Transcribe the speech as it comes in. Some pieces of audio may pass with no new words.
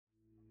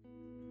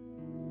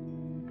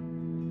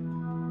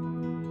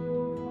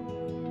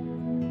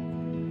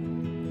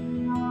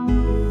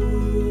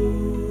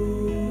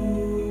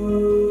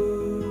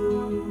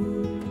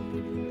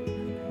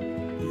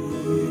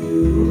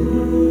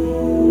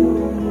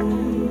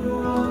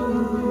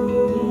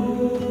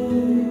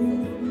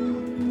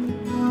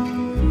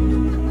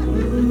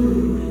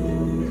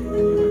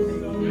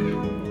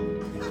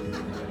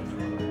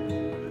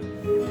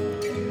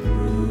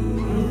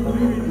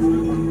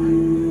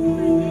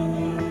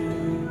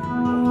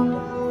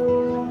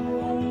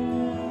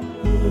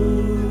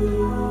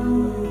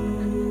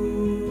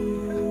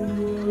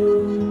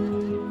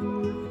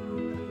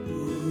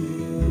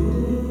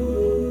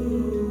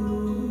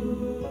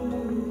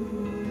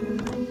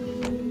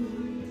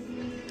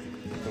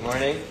Good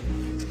morning.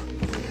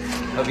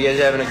 Hope you guys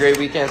are having a great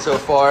weekend so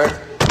far.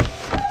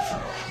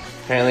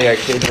 Apparently our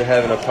kids are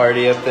having a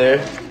party up there.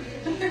 I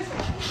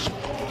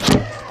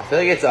feel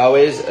like it's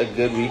always a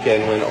good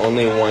weekend when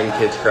only one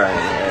kid's crying,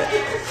 right?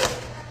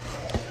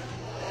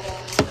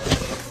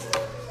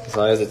 As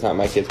long as it's not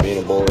my kids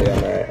being a bully,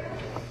 I'm alright.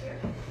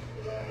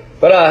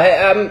 But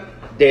hey, I'm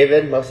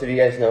David. Most of you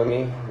guys know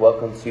me.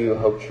 Welcome to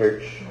Hope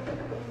Church.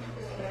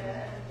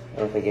 I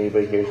don't think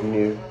anybody here is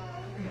new.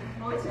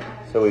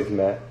 So we've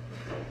met.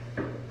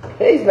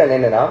 Hey, he's been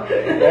in and out,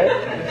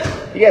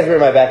 right? You guys were in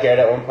my backyard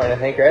at one point, I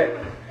think, right?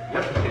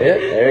 Yeah,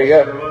 there you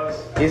go.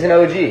 He's an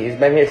OG. He's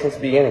been here since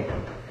the beginning.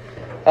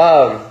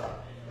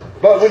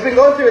 But we've been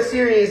going through a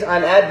series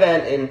on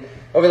Advent, and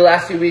over the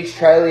last few weeks,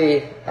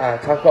 Charlie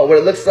talked about what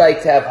it looks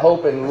like to have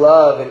hope and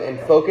love and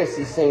focus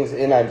these things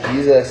in on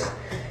Jesus.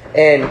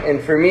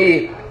 And for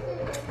me,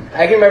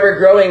 I can remember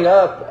growing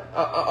up,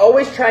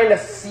 always trying to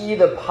see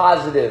the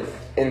positive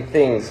in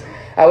things.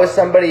 I was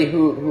somebody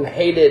who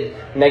hated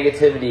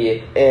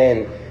negativity,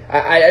 and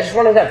I just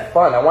wanted to have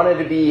fun.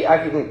 I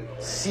can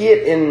see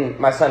it in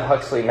my son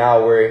Huxley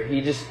now, where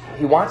he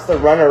wants to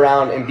run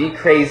around and be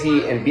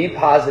crazy and be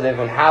positive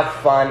and have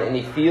fun, and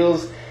he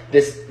feels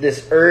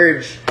this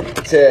urge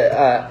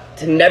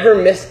to never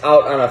miss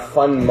out on a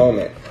fun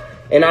moment.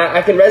 And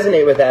I can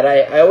resonate with that.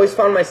 I always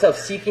found myself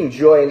seeking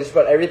joy in just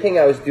about everything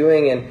I was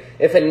doing. And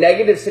if a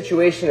negative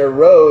situation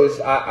arose,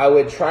 I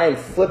would try and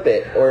flip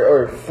it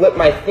or flip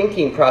my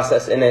thinking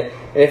process in it.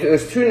 And if it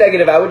was too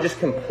negative, I would just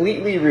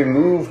completely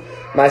remove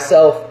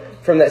myself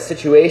from that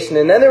situation.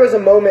 And then there was a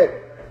moment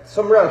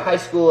somewhere around high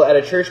school at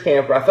a church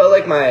camp where I felt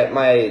like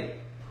my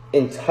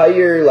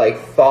entire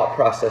thought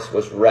process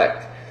was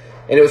wrecked.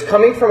 And it was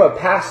coming from a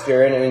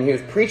pastor, and he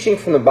was preaching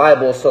from the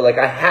Bible, so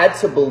I had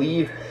to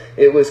believe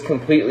it was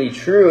completely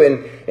true.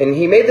 And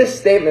he made this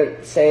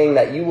statement saying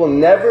that you will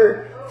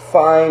never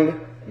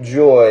find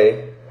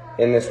joy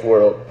in this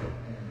world.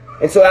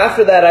 And so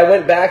after that, I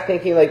went back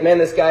thinking man,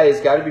 this guy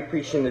has got to be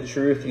preaching the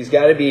truth. He's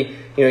got to be,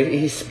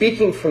 he's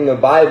speaking from the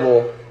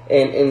Bible.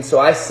 And so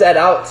I set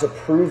out to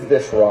prove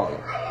this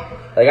wrong.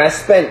 I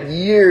spent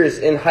years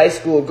in high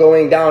school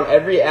going down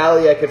every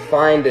alley I could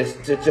find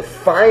to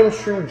find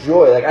true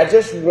joy. I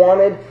just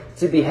wanted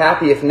to be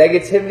happy. If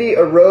negativity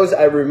arose,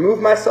 I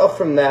removed myself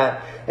from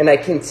that, and I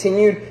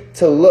continued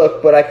to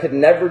look, but I could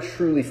never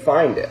truly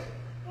find it.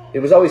 It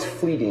was always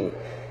fleeting.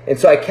 And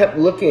so I kept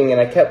looking,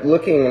 and I kept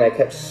looking, and I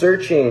kept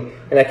searching,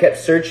 and I kept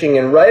searching.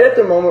 And right at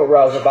the moment where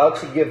I was about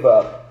to give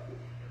up,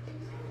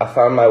 I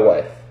found my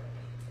wife.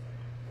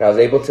 And I was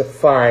able to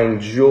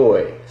find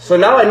joy. So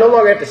now I no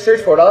longer have to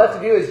search for it. All I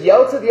have to do is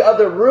yell to the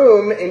other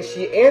room, and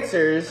she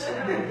answers,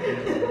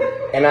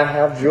 and I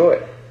have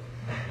joy.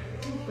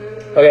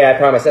 Okay, I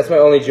promise. That's my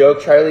only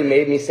joke. Charlie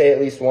made me say at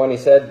least one. He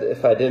said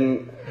if I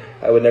didn't,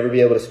 I would never be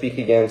able to speak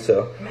again.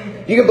 So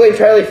you can blame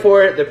Charlie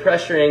for it, the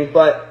pressuring.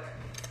 But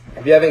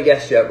if you haven't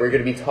guessed yet, we're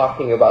going to be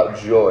talking about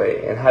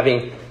joy and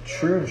having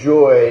true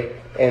joy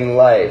in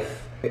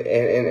life.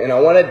 And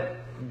I want to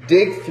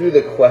dig through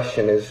the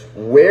question is,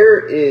 where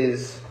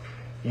is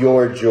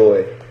your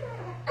joy?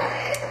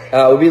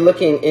 We'll be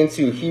looking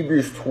into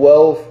Hebrews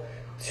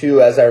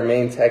 12:2 as our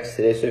main text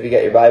today. So if you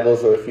got your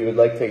Bibles, or if you would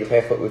like to take a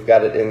pamphlet, we've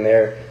got it in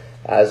there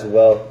as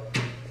well.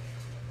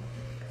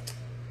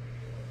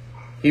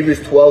 Hebrews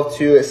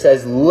 12:2, it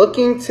says,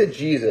 looking to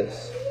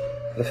Jesus,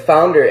 the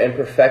founder and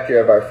perfecter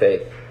of our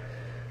faith,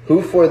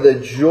 who for the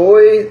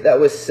joy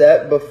that was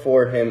set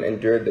before him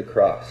endured the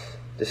cross,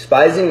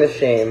 despising the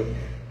shame,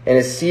 and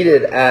is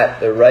seated at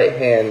the right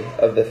hand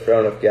of the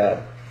throne of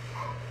God.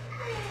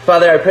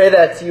 Father, I pray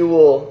that you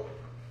will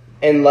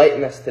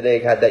enlighten us today,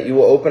 God, that you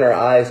will open our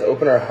eyes,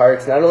 open our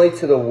hearts, not only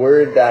to the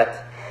word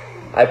that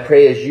I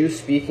pray is you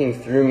speaking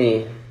through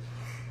me,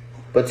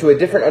 but to a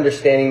different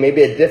understanding,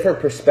 maybe a different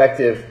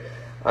perspective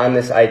on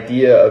this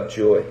idea of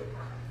joy.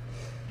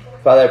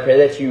 Father, I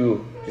pray that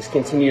you just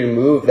continue to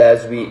move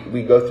as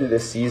we go through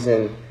this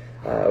season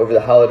over the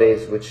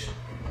holidays, which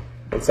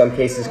in some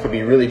cases could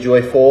be really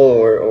joyful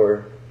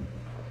or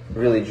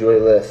really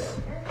joyless.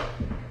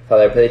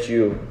 Father, I pray that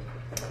you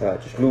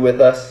just move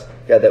with us,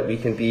 God, that we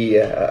can be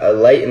a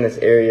light in this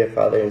area,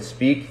 Father, and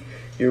speak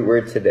your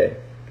word today.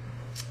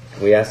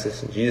 We ask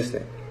this in Jesus'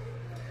 name.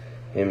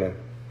 Amen.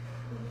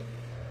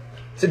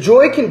 So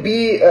joy can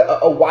be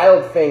a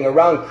wild thing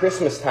around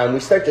Christmas time. We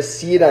start to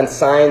see it on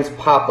signs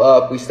pop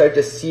up. We start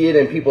to see it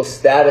in people's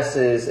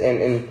statuses.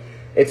 And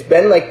it's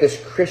been like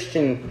this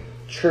Christian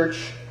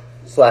church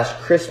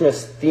 /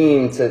 Christmas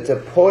theme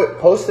to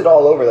post it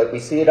all over. We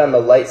see it on the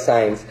light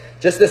signs.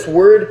 Just this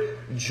word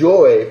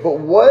joy. But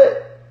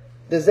what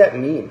does that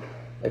mean?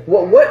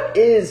 What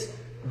is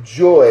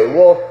joy?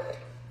 Well,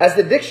 as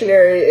the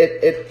dictionary,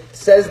 it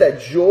says that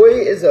joy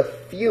is a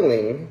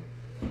feeling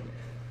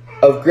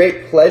of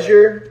great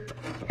pleasure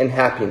and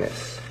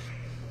happiness.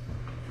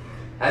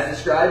 As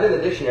described in the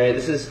dictionary,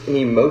 this is an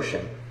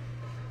emotion.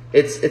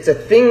 It's a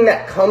thing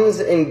that comes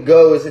and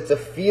goes. It's a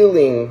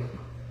feeling.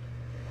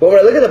 But when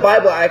I look at the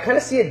Bible, I kind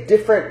of see a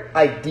different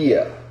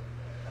idea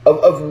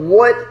of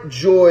what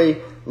joy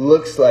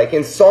looks like.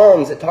 In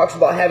Psalms, it talks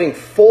about having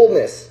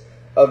fullness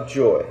of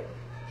joy.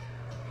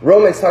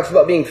 Romans talks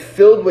about being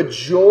filled with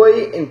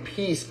joy and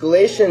peace.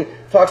 Galatians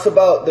talks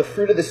about the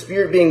fruit of the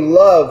Spirit being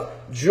love,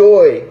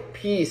 joy,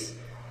 peace,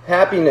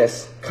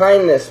 happiness,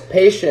 kindness,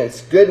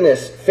 patience,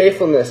 goodness,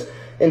 faithfulness.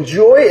 And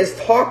joy is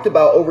talked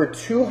about over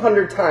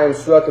 200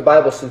 times throughout the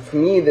Bible. So to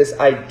me, this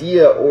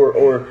idea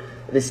or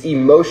this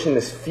emotion,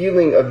 this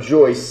feeling of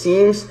joy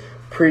seems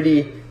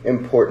pretty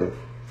important.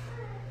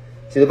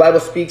 See, the Bible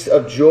speaks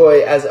of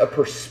joy as a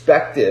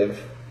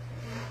perspective,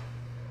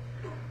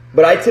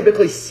 but I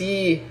typically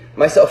see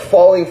myself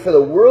falling for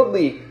the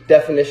worldly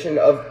definition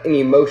of an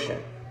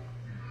emotion.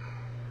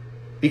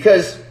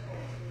 Because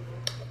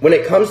when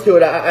it comes to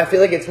it, I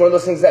feel like it's one of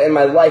those things that in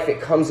my life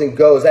it comes and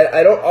goes.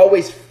 I don't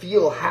always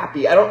feel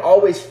happy. I don't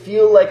always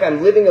feel like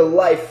I'm living a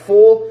life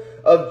full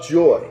of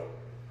joy.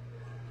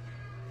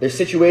 There's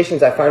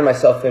situations I find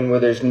myself in where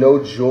there's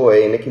no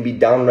joy, and it can be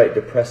downright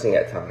depressing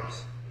at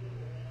times.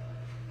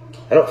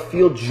 I don't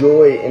feel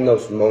joy in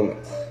those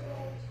moments.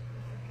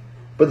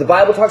 But the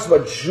Bible talks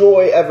about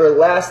joy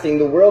everlasting.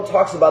 The world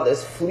talks about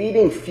this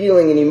fleeting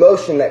feeling and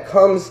emotion that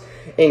comes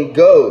and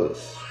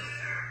goes.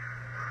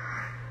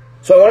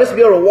 So I want us to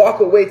be able to walk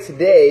away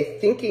today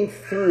thinking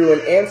through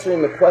and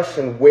answering the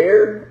question,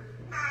 where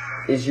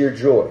is your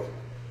joy?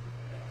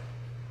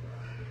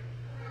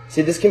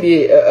 See, this can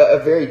be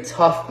a very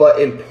tough but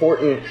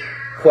important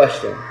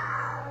question.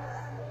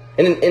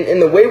 And in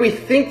the way we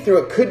think through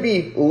it could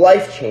be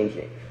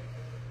life-changing.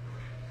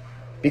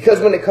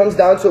 Because when it comes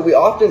down to it, we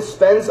often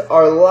spend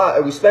our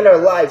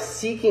lives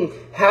seeking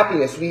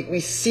happiness. We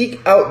seek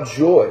out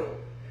joy.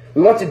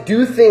 We want to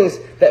do things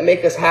that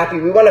make us happy.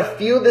 We want to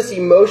feel this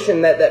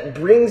emotion that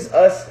brings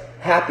us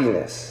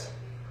happiness.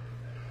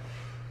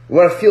 We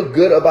want to feel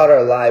good about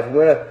our life.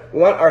 We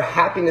want our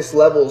happiness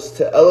levels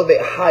to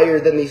elevate higher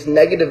than these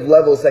negative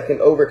levels that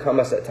can overcome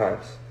us at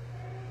times.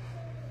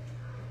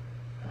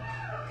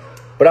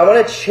 But I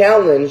want to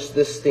challenge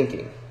this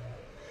thinking.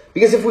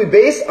 Because if we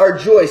base our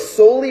joy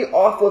solely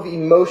off of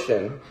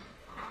emotion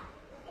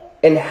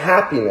and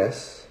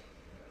happiness,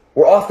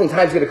 we're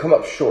oftentimes going to come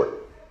up short.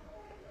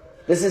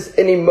 This is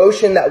an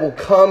emotion that will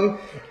come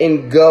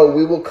and go.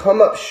 We will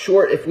come up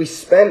short if we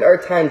spend our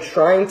time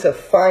trying to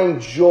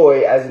find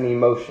joy as an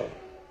emotion.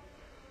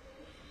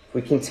 If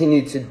we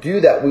continue to do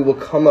that, we will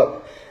come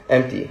up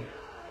empty.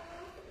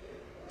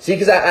 See,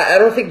 because I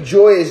don't think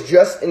joy is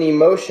just an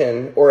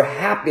emotion or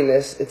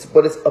happiness,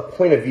 but it's a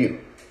point of view.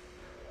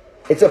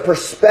 It's a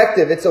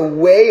perspective. It's a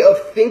way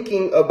of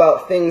thinking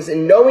about things.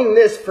 And knowing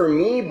this for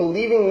me,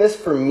 believing this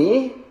for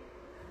me,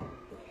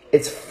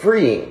 it's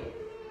freeing.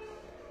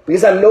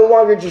 Because I'm no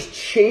longer just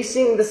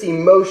chasing this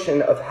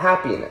emotion of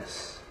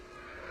happiness.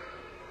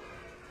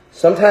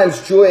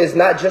 Sometimes joy is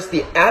not just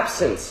the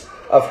absence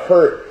of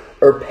hurt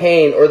or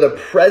pain or the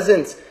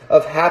presence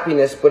of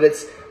happiness, but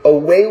it's a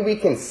way we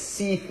can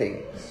see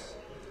things.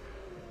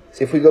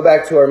 See, if we go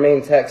back to our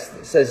main text,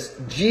 it says,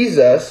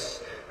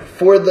 Jesus,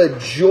 for the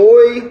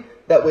joy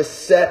that was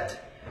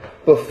set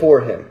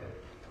before him.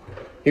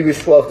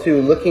 Hebrews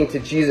 12:2, looking to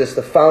Jesus,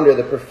 the founder,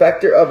 the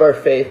perfecter of our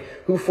faith,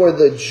 who for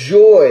the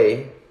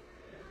joy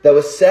that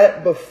was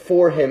set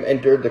before him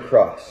endured the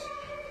cross,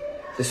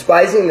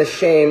 despising the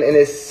shame, and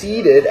is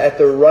seated at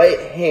the right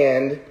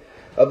hand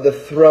of the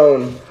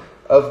throne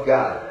of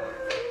God.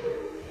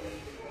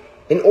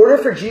 In order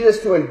for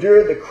Jesus to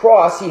endure the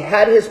cross, he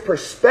had his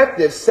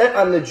perspective set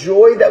on the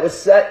joy that was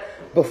set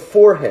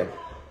before him.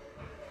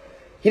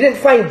 He didn't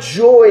find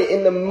joy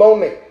in the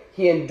moment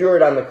he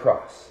endured on the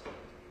cross.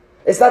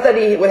 It's not that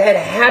he had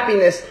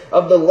happiness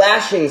of the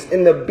lashings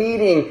and the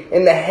beating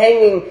and the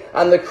hanging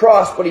on the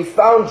cross, but he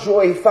found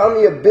joy. He found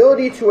the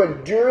ability to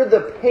endure the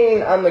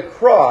pain on the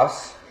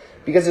cross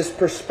because his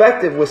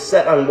perspective was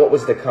set on what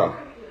was to come.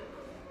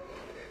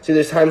 See,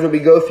 there's times when we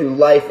go through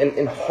life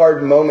in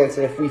hard moments,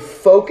 and if we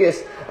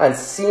focus on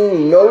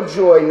seeing no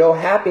joy, no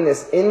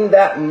happiness in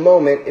that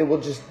moment, it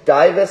will just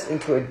dive us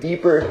into a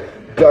deeper,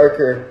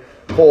 darker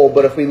hole.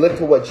 But if we look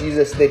to what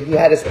Jesus did, he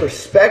had his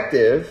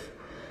perspective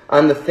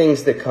on the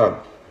things that come.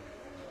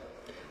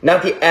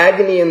 Not the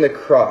agony in the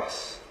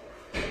cross,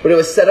 but it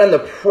was set on the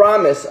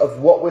promise of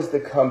what was to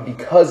come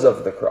because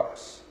of the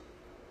cross.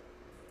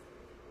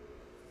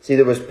 See,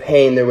 there was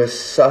pain, there was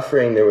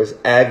suffering, there was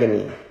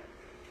agony.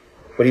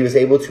 But he was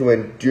able to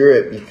endure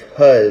it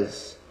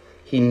because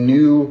he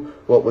knew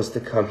what was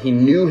to come. He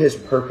knew his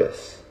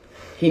purpose.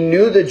 He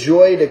knew the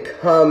joy to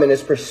come, and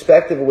his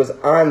perspective was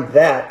on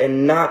that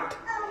and not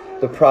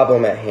the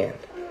problem at hand.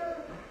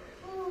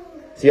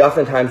 See,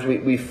 oftentimes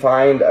we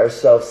find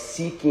ourselves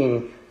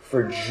seeking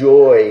for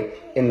joy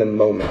in the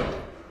moment.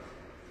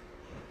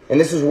 And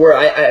this is where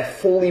I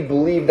fully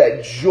believe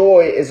that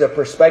joy is a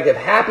perspective.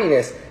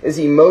 Happiness is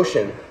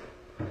emotion.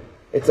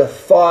 It's a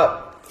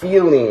thought,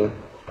 feeling.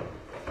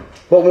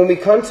 But when we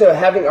come to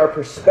having our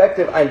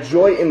perspective on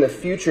joy in the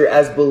future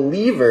as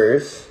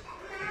believers,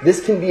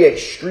 this can be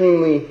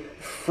extremely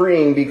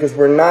freeing because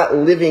we're not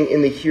living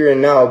in the here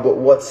and now, but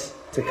what's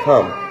to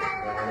come.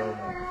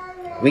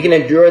 We can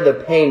endure the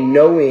pain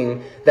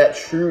knowing that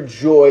true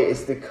joy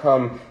is to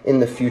come in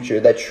the future,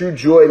 that true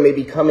joy may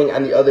be coming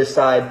on the other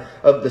side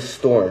of the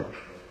storm.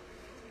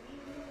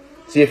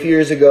 See, a few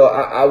years ago,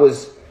 I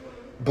was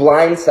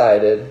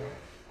blindsided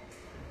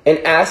and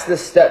asked to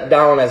step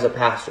down as a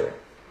pastor.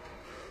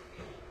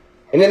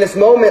 And in this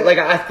moment,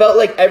 I felt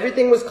like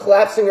everything was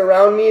collapsing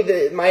around me.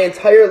 My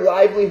entire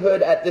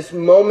livelihood at this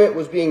moment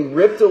was being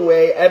ripped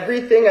away.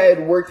 Everything I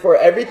had worked for,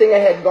 everything I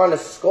had gone to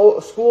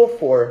school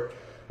for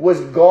was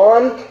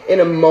gone in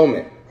a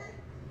moment.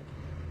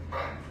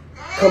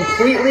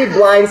 Completely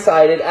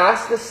blindsided,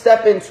 asked to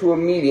step into a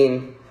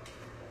meeting.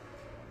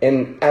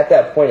 And at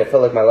that point, it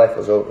felt like my life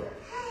was over.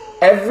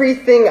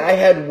 Everything I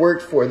had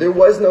worked for, there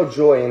was no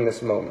joy in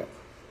this moment.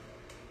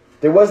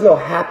 There was no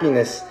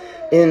happiness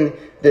in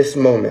this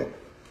moment.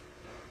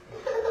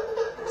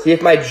 See,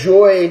 if my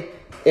joy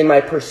and my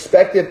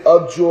perspective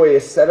of joy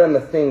is set on the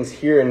things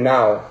here and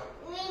now,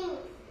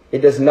 it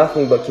does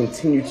nothing but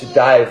continue to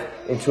dive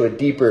into a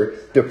deeper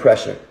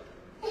depression.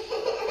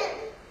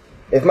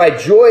 If my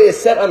joy is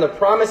set on the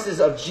promises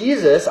of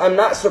Jesus, I'm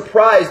not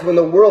surprised when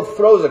the world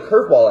throws a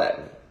curveball at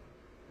me.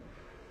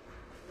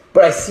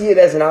 But I see it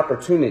as an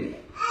opportunity.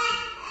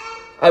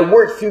 I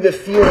work through the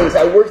feelings,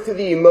 I work through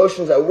the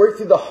emotions, I work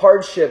through the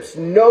hardships,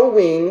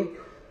 knowing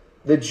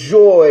the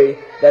joy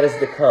that is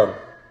to come.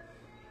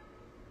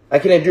 I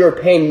can endure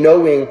pain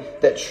knowing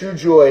that true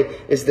joy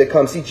is to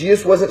come. See,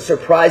 Jesus wasn't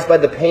surprised by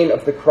the pain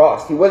of the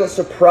cross. He wasn't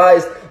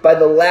surprised by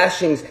the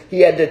lashings he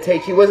had to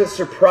take. He wasn't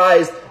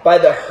surprised by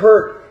the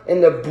hurt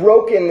and the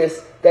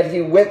brokenness that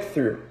he went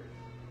through.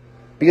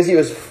 Because he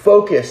was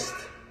focused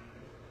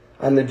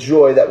on the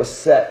joy that was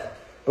set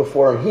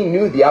before him. He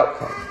knew the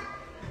outcome.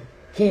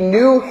 He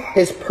knew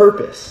his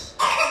purpose.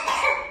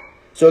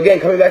 So again,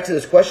 coming back to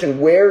this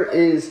question, where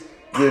is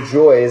your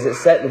joy? Is it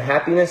set in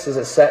happiness? Is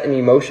it set in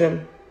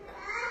emotion?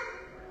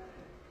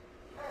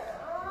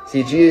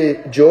 See,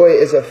 joy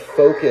is a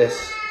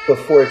focus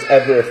before it's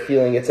ever a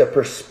feeling. It's a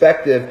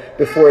perspective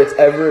before it's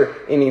ever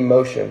an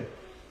emotion.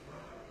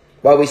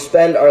 While we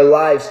spend our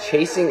lives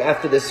chasing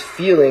after this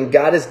feeling,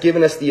 God has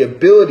given us the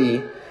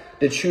ability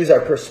to choose our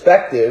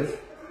perspective,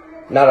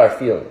 not our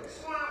feelings.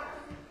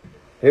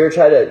 Have you ever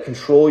tried to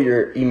control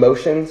your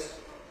emotions?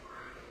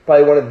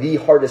 Probably one of the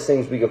hardest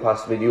things we could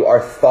possibly do. Our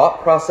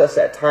thought process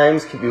at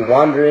times can be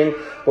wandering,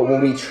 but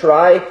when we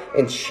try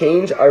and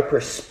change our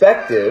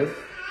perspective,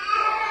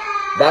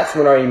 that's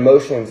when our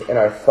emotions and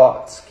our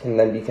thoughts can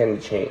then begin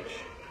to change.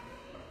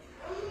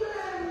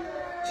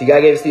 See,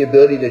 God gave us the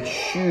ability to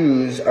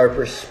choose our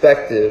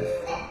perspective,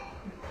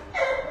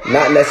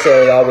 not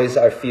necessarily always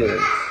our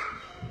feelings.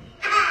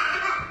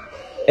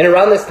 And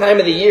around this time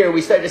of the year,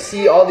 we start to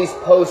see all these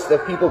posts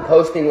of people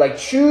posting like,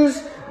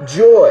 choose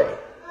joy.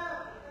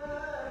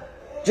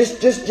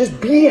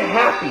 Just be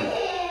happy.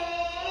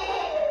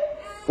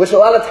 Which a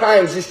lot of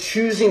times, just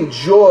choosing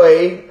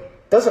joy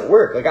doesn't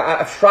work.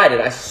 I've tried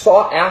it. I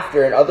sought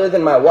after, and other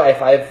than my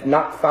wife, I have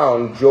not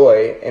found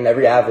joy in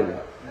every avenue,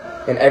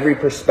 in every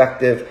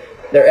perspective,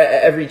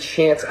 every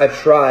chance I've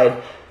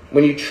tried.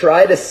 When you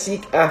try to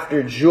seek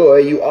after joy,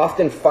 you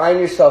often find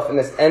yourself in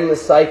this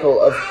endless cycle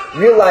of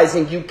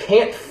realizing you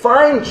can't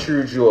find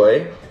true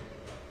joy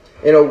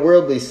in a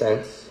worldly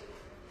sense.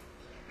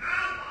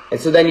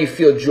 And so then you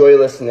feel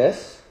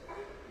joylessness,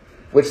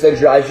 which then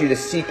drives you to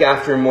seek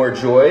after more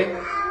joy,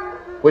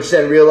 which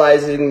then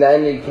realizing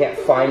then you can't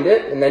find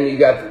it, and then you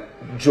got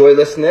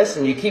joylessness,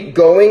 and you keep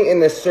going in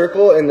this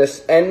circle, in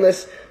this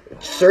endless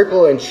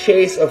circle and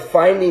chase of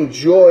finding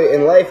joy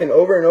in life, and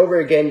over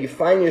again you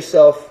find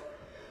yourself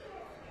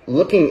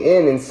looking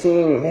in and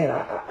seeing, man,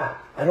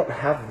 I don't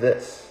have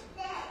this.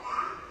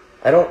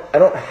 I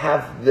don't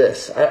have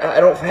this. I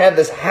don't have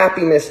this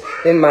happiness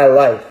in my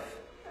life.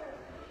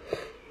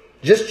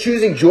 Just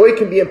choosing joy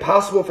can be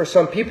impossible for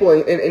some people.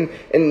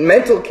 In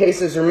mental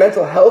cases or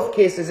mental health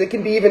cases, it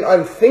can be even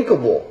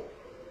unthinkable.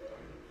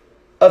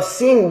 Of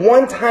seeing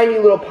one tiny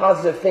little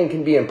positive thing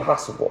can be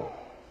impossible.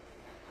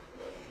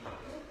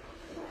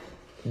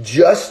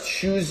 Just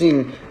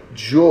choosing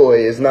joy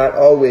is not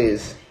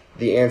always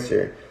the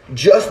answer.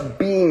 Just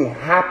being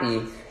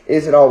happy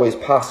isn't always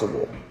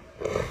possible.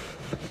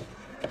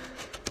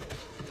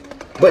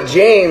 But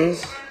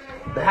James,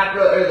 the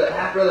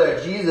half-brother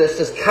of Jesus,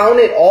 says, count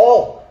it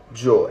all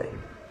joy.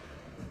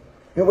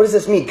 What does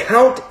this mean?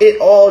 Count it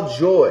all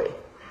joy.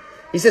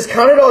 He says,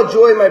 count it all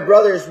joy, my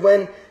brothers,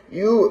 when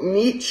you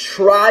meet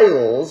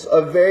trials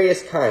of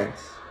various kinds.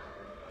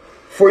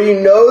 For you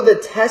know the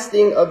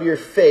testing of your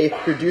faith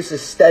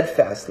produces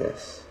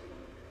steadfastness.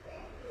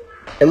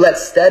 And let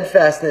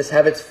steadfastness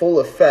have its full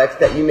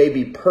effect, that you may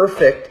be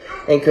perfect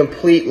and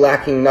complete,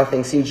 lacking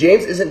nothing. See,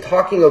 James isn't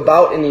talking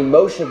about an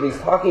emotion, but he's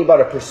talking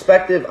about a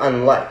perspective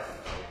on life.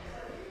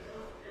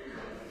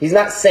 He's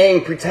not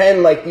saying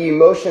pretend like the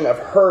emotion of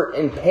hurt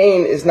and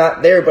pain is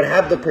not there, but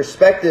have the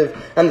perspective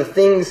on the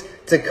things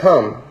to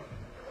come.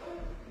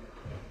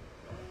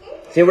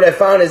 See, what I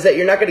found is that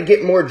you're not going to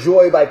get more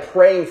joy by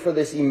praying for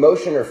this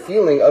emotion or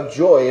feeling of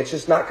joy. It's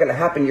just not going to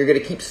happen. You're going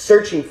to keep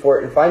searching for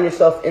it and find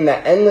yourself in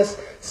that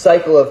endless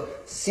cycle of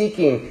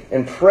seeking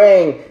and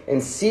praying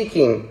and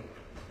seeking.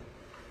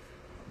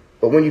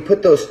 But when you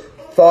put those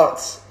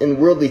thoughts in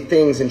worldly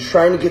things and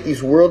trying to get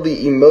these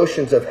worldly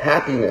emotions of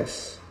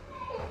happiness,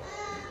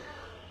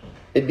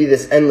 it'd be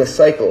this endless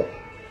cycle.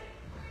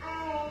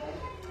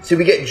 So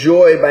we get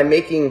joy by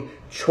making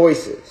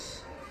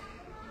choices,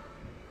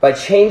 by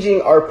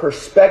changing our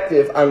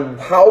perspective on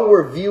how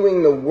we're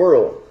viewing the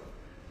world.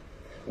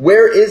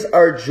 Where is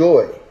our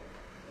joy?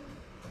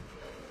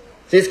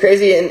 See, it's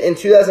crazy. In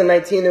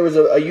 2019, there was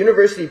a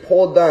university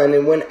poll done,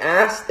 and when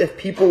asked if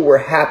people were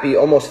happy,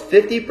 almost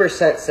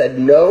 50% said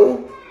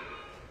no,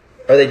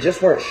 or they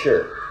just weren't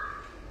sure.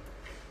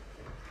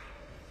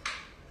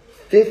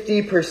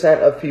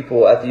 50% of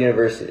people at the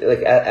university, like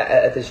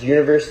at this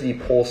university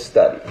poll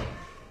study,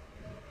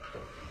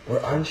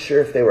 were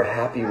unsure if they were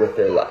happy with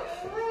their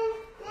life.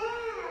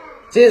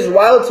 See, it's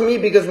wild to me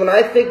because when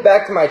I think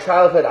back to my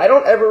childhood, I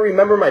don't ever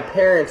remember my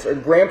parents or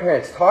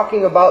grandparents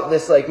talking about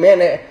this like,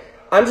 man,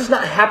 I'm just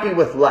not happy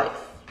with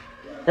life.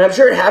 And I'm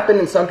sure it happened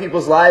in some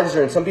people's lives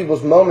or in some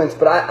people's moments,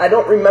 but I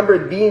don't remember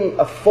it being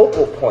a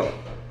focal point.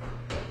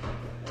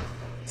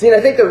 See, and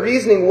I think the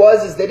reasoning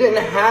is they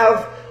didn't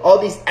have all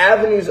these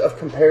avenues of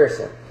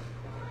comparison.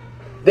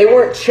 They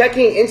weren't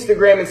checking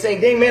Instagram and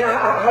saying, dang man,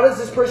 how does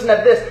this person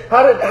have this?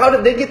 How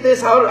did they get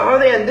this? How are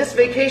they on this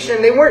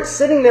vacation? They weren't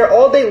sitting there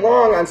all day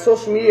long on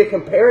social media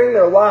comparing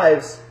their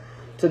lives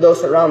to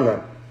those around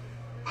them.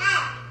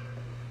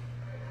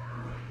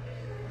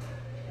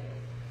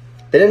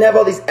 They didn't have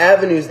all these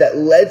avenues that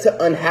led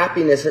to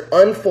unhappiness or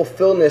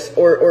unfulfilledness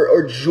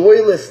or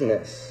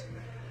joylessness.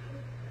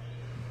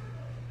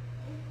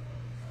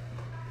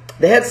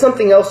 They had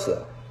something else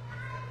though.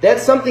 They had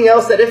something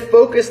else that if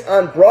focused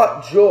on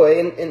brought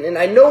joy, and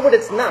I know what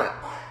it's not.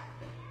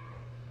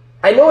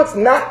 I know it's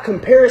not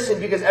comparison,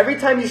 because every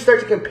time you start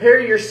to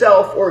compare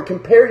yourself or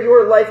compare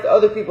your life to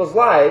other people's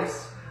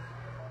lives,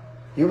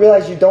 you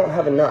realize you don't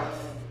have enough.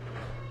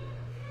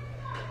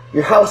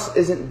 Your house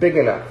isn't big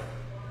enough.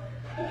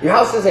 Your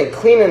house isn't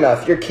clean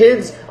enough. Your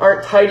kids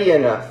aren't tidy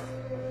enough.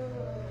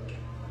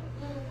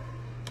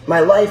 My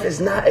life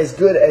is not as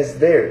good as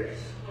theirs.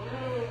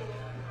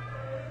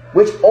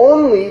 Which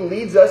only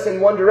leads us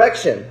in one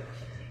direction.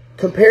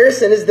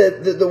 Comparison is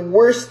the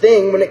worst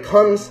thing when it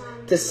comes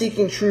to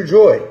seeking true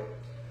joy.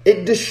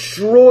 It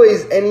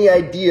destroys any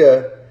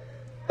idea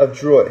of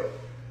joy.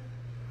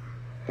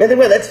 Man, think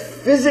about it, that's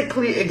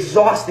physically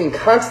exhausting.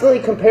 Constantly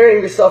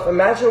comparing yourself.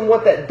 Imagine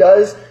what that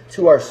does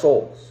to our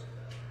souls.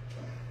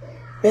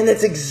 Man,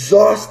 that's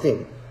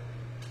exhausting.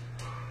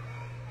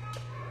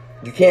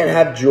 You can't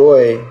have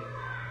joy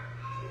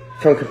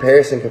from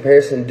comparison.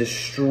 Comparison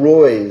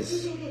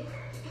destroys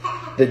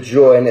the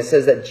joy. And it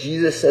says that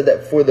Jesus said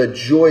that for the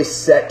joy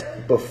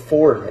set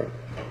before him.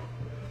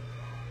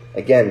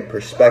 Again,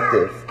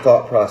 perspective,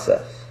 thought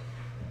process.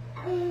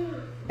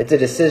 It's a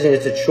decision,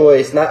 it's a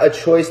choice, not a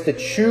choice to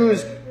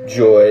choose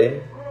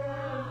joy.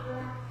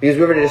 Because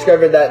we already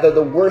discovered that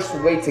the worst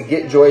way to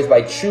get joy is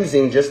by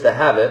choosing just to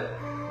have it.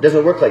 It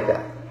doesn't work like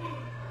that.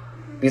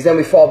 Because then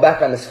we fall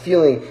back on this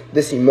feeling,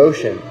 this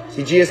emotion.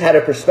 See, Jesus had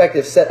a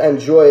perspective set on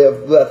joy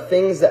of the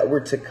things that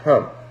were to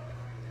come.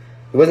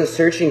 He wasn't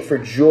searching for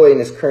joy in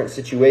his current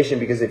situation,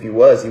 because if he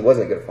wasn't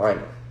going to find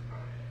it.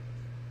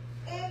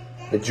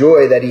 The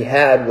joy that he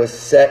had was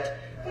set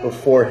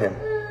before him.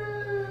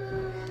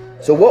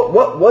 So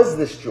what was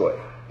this joy?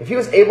 If he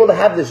was able to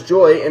have this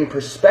joy in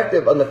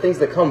perspective on the things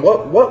that come,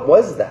 what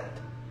was that?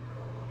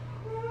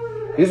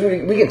 Because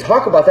we can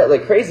talk about that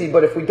like crazy,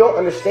 but if we don't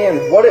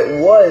understand what it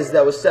was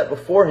that was set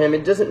before him,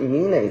 it doesn't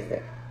mean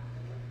anything.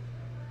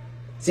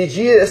 See,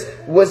 Jesus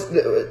was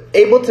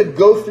able to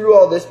go through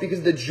all this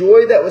because the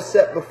joy that was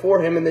set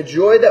before him, and the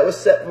joy that was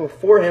set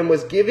before him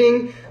was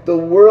giving the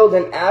world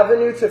an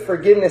avenue to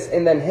forgiveness,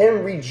 and then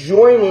him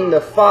rejoining the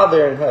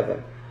Father in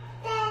heaven.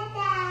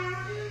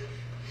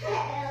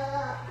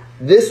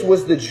 This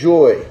was the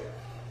joy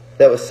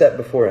that was set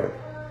before him.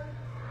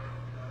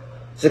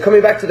 So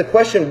coming back to the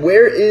question,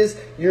 where is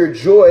your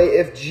joy?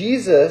 If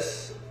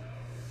Jesus'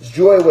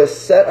 joy was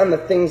set on the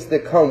things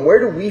that come, where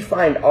do we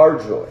find our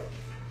joy?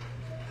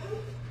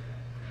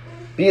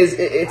 Because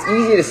it's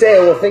easy to say,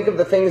 well, think of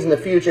the things in the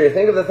future,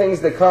 think of the things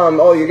that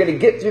come, oh, you're going to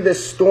get through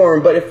this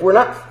storm. But if we're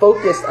not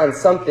focused on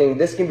something,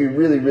 this can be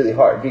really, really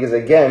hard. Because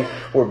again,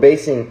 we're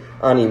basing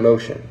on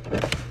emotion.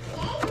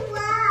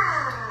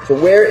 So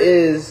where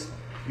is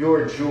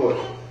your joy?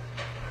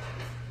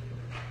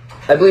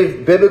 I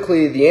believe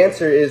biblically the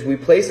answer is we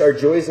place our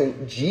joys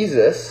in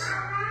Jesus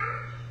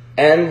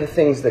and the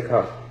things that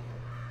come.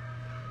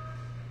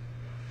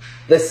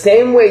 The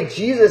same way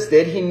Jesus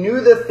did, he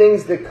knew the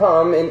things that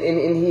come, and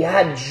he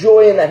had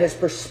joy in that. His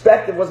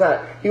perspective was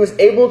not. He was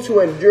able to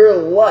endure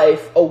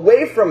life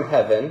away from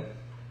heaven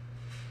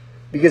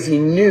because he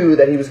knew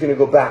that he was going to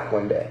go back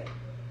one day.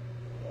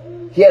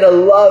 He had a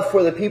love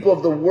for the people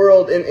of the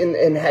world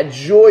and had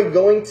joy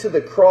going to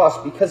the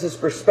cross because his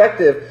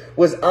perspective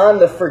was on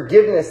the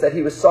forgiveness that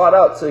he was sought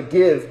out to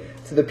give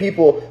to the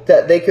people,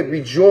 that they could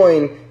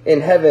rejoin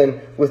in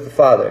heaven with the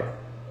Father,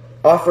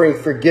 offering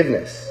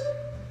forgiveness.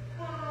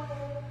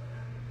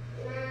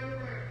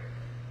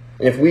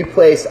 And if we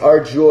place our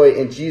joy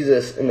in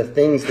Jesus and the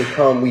things to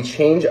come, we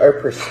change our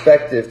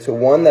perspective to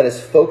one that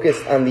is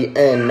focused on the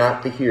end,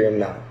 not the here and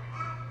now.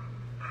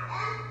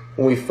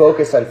 When we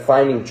focus on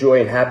finding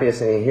joy and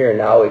happiness in the here and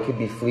now, it could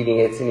be fleeting.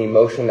 It's an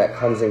emotion that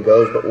comes and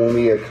goes. But when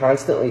we are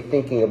constantly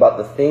thinking about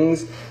the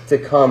things to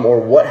come or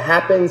what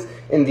happens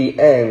in the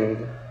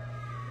end,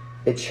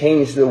 it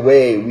changes the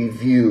way we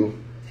view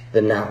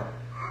the now.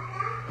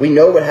 We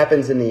know what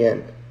happens in the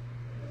end.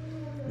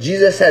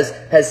 Jesus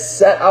has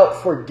set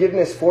out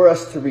forgiveness for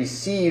us to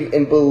receive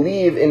and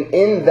believe, and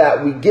in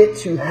that we get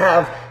to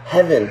have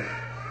heaven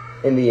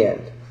in the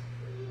end.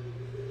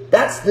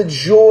 That's the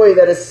joy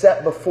that is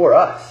set before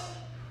us.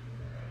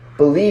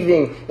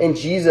 Believing in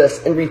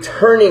Jesus and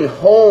returning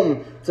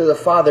home to the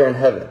Father in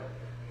heaven.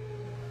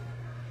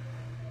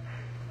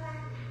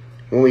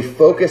 When we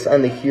focus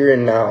on the here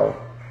and now,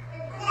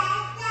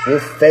 we'll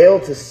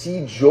fail to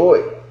see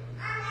joy.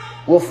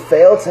 We'll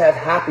fail to have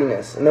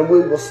happiness. And then we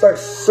will start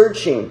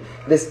searching,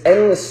 this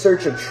endless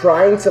search of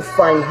trying to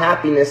find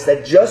happiness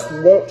that just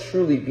won't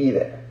truly be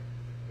there.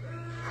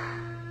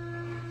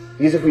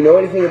 Because if we know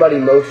anything about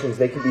emotions,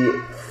 they can be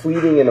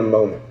fleeting in a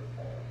moment.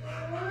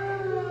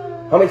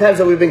 How many times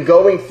have we been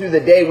going through the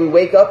day, we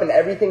wake up and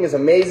everything is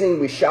amazing,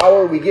 we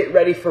shower, we get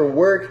ready for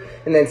work,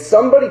 and then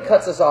somebody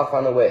cuts us off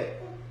on the way.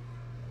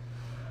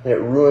 And it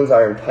ruins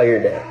our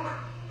entire day.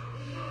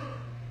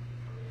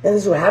 And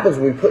this is what happens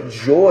when we put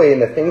joy in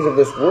the things of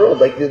this world.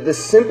 Like the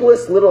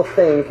simplest little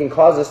thing can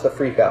cause us to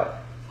freak out.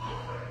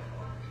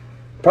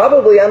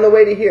 Probably on the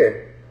way to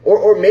here.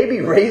 Or maybe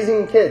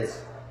raising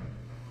kids.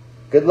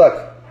 Good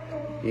luck.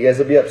 You guys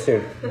will be up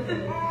soon.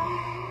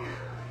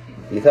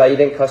 You thought you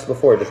didn't cuss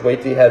before. Just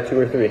wait till you have 2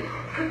 or 3.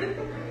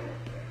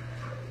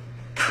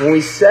 When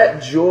we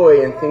set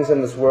joy in things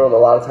in this world, a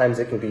lot of times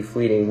it can be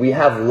fleeting. We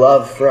have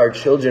love for our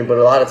children, but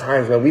a lot of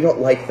times, man, we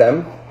don't like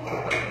them.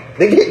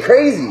 They get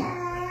crazy.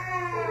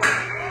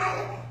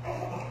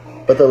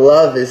 But the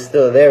love is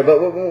still there. But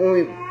when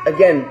we,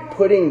 again,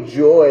 putting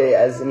joy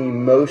as an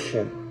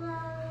emotion,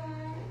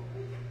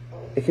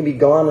 it can be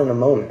gone in a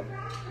moment.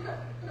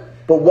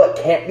 But what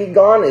can't be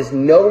gone is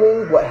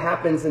knowing what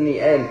happens in the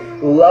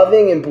end.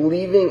 Loving and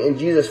believing in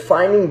Jesus.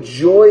 Finding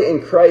joy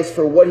in Christ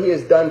for what He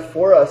has done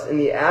for us in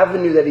the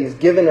avenue that He's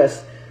given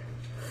us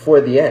for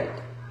the end.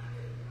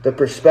 The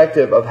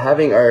perspective of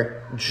having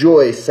our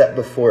joy set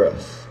before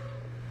us.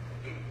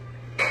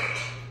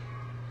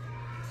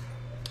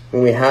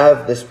 When we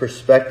have this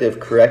perspective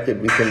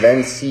corrected, we can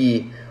then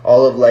see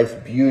all of life's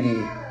beauty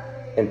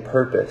and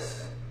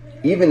purpose,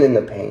 even in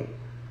the pain.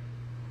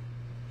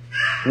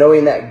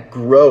 Knowing that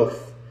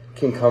growth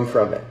can come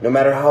from it. No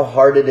matter how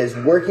hard it is,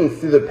 working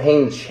through the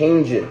pain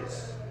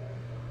changes.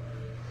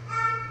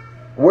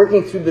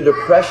 Working through the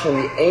depression,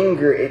 the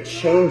anger, it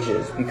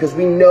changes because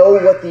we know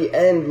what the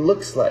end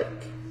looks like.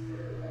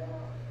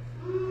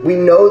 We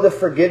know the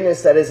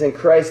forgiveness that is in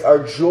Christ. Our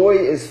joy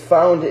is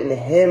found in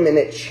Him, and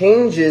it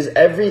changes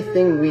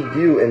everything we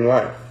do in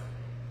life.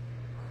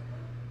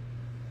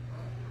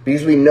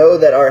 Because we know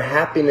that our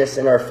happiness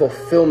and our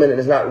fulfillment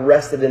is not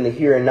rested in the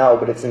here and now,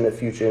 but it's in the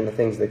future and the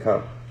things that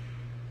come.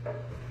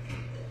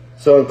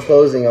 So in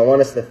closing, I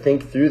want us to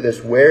think through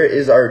this. Where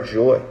is our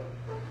joy?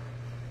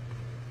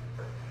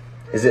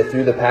 Is it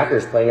through the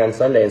Packers playing on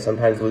Sunday and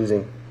sometimes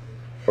losing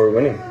or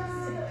winning?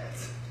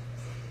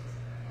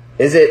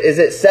 Is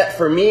it set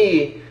for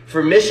me,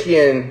 for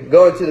Michigan,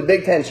 going to the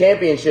Big Ten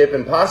championship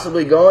and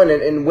possibly going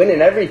and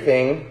winning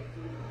everything?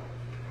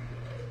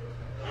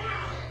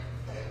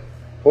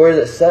 Or is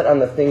it set on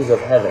the things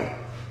of heaven?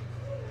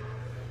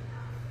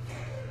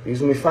 Because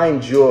when we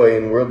find joy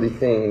in worldly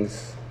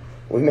things,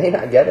 we may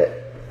not get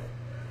it.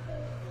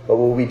 But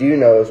what we do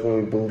know is when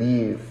we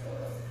believe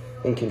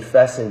and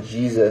confess in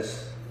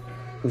Jesus,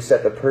 who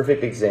set the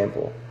perfect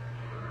example,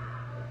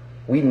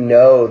 we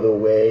know the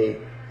way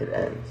it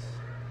ends.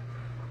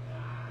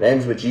 It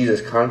ends with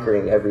Jesus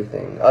conquering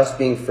everything, us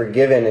being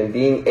forgiven and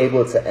being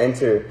able to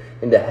enter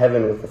into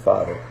heaven with the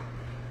Father.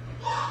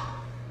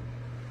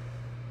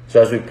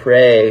 So as we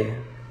pray,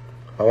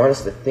 I want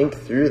us to think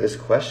through this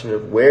question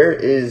of where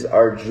is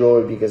our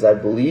joy, because I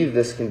believe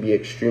this can be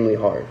extremely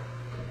hard.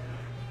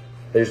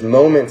 There's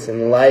moments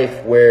in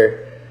life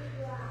where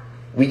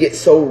we get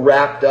so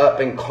wrapped up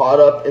and caught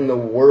up in the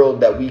world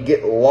that we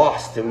get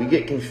lost and we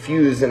get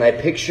confused. And I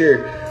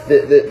picture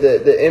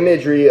the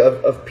imagery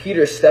of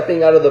Peter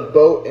stepping out of the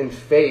boat in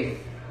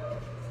faith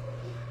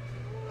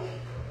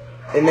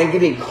and then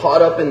getting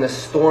caught up in the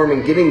storm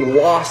and getting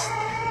lost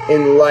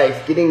in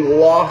life, getting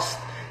lost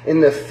in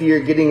the fear,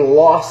 getting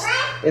lost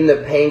in the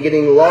pain,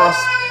 getting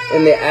lost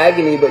in the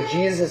agony. But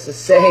Jesus is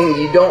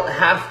saying you don't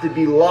have to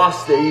be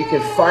lost there. You can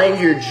find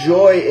your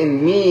joy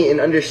in me and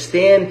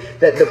understand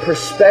that the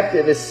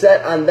perspective is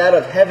set on that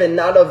of heaven,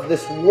 not of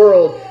this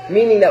world,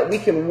 meaning that we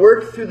can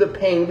work through the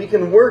pain, we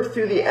can work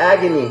through the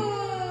agony,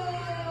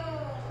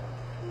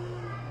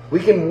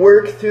 we can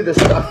work through the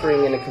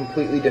suffering in a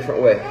completely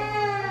different way.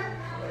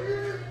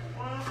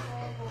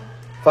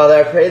 Father,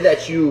 I pray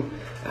that you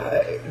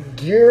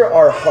gear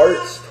our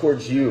hearts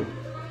towards you.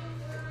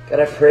 God,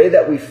 I pray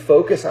that we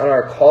focus on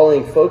our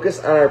calling, focus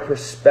on our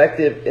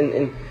perspective,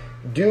 and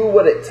do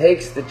what it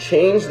takes to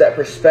change that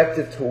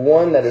perspective to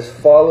one that is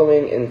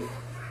following and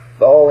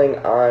falling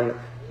on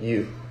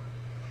you.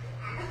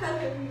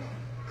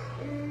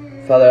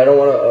 Father, I don't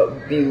want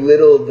to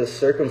belittle the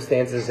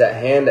circumstances at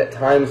hand at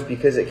times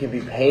because it can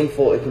be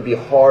painful, it can be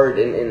hard,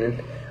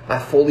 and I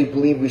fully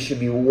believe we should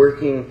be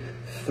working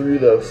through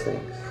those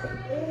things.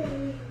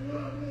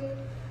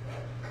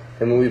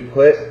 And when we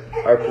put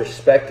our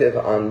perspective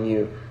on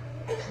you,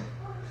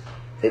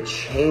 it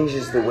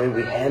changes the way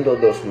we handle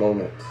those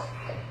moments.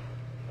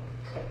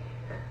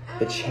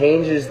 It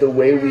changes the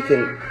way we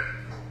can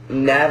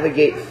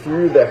navigate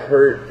through the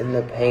hurt and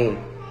the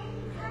pain.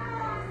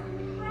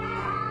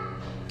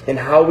 And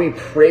how we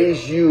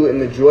praise you in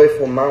the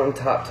joyful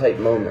mountaintop type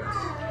moments.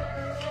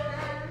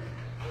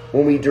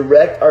 When we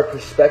direct our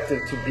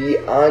perspective to be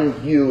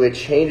on you, it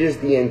changes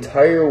the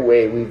entire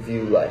way we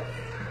view life.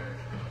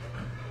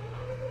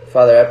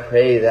 Father, I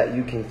pray that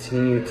you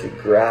continue to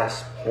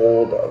grasp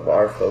hold of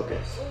our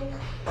focus.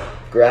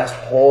 Grasp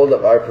hold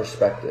of our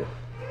perspective.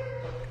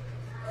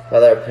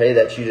 Father, I pray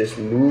that you just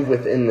move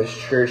within this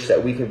church,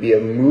 that we can be a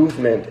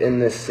movement in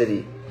this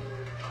city.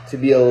 To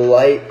be a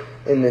light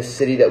in this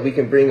city, that we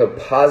can bring a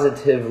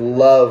positive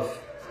love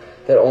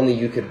that only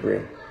you could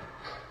bring.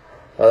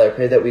 Father, I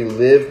pray that we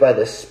live by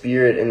the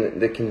Spirit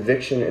and the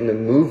conviction and the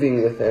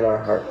moving within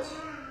our hearts.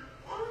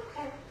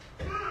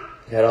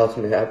 God,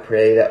 ultimately, I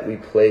pray that we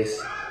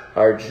place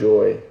our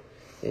joy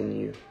in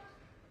you.